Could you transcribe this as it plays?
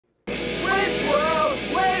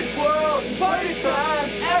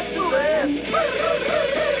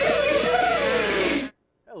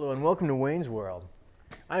and welcome to Wayne's World.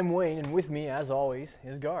 I'm Wayne, and with me, as always,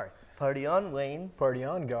 is Garth. Party on, Wayne. Party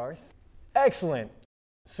on, Garth. Excellent!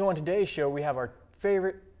 So on today's show, we have our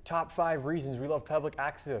favorite top 5 reasons we love public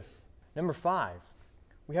access. Number 5,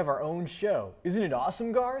 we have our own show. Isn't it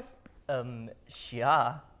awesome, Garth?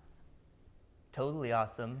 Yeah. Totally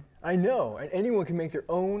awesome. I know, and anyone can make their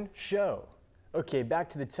own show. Okay, back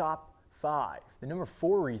to the top 5. The number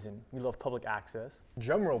 4 reason we love public access.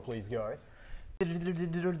 Drum roll, please, Garth.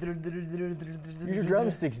 Use your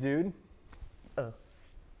drumsticks, dude. Oh.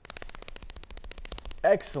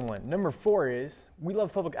 Excellent. Number 4 is, we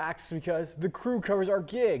love public access because the crew covers our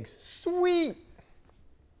gigs. Sweet!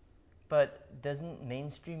 But doesn't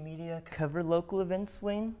mainstream media cover local events,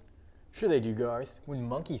 Wayne? Sure they do, Garth, when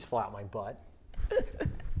monkeys fly out my butt.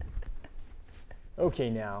 Okay,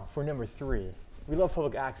 now, for number 3, we love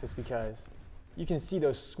public access because you can see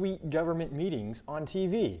those sweet government meetings on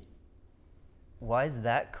TV. Why is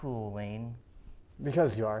that cool, Wayne?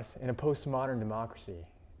 Because, Garth, in a postmodern democracy,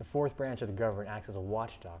 the 4th branch of the government acts as a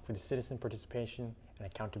watchdog for the citizen participation and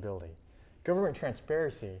accountability. Government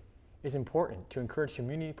transparency is important to encourage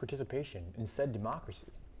community participation in said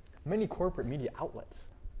democracy. Many corporate media outlets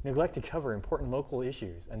neglect to cover important local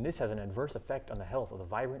issues, and this has an adverse effect on the health of the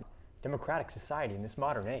vibrant, democratic society in this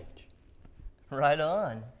modern age. Right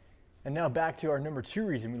on. And now back to our number 2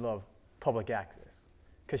 reason we love public access.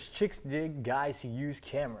 Because chicks dig guys who use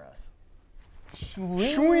cameras.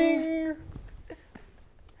 Swing. Swing!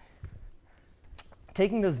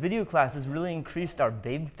 Taking those video classes really increased our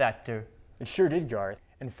babe factor. It sure did, Garth.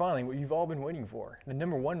 And finally, what you've all been waiting for, the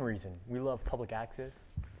number 1 reason we love public access.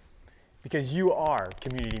 Because you are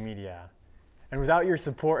community media. And without your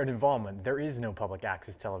support and involvement, there is no public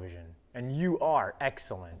access television. And you are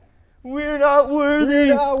excellent. We're not worthy!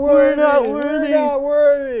 We're not worthy! We're not worthy! We're not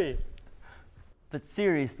worthy! But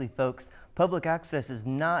seriously, folks, public access is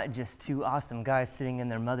not just 2 awesome guys sitting in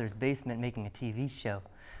their mother's basement making a TV show.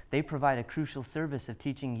 They provide a crucial service of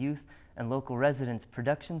teaching youth and local residents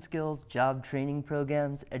production skills, job training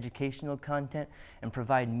programs, educational content, and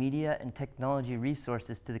provide media and technology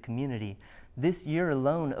resources to the community. This year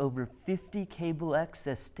alone, over 50 cable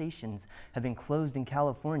access stations have been closed in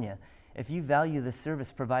California. If you value the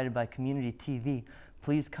service provided by community TV,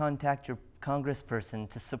 please contact your congressperson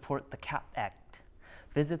to support the CAP Act.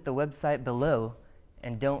 Visit the website below,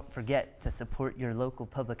 and don't forget to support your local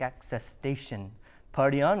public access station.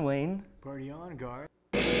 Party on, Wayne. Party on, Garth.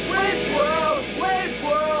 Wait, what?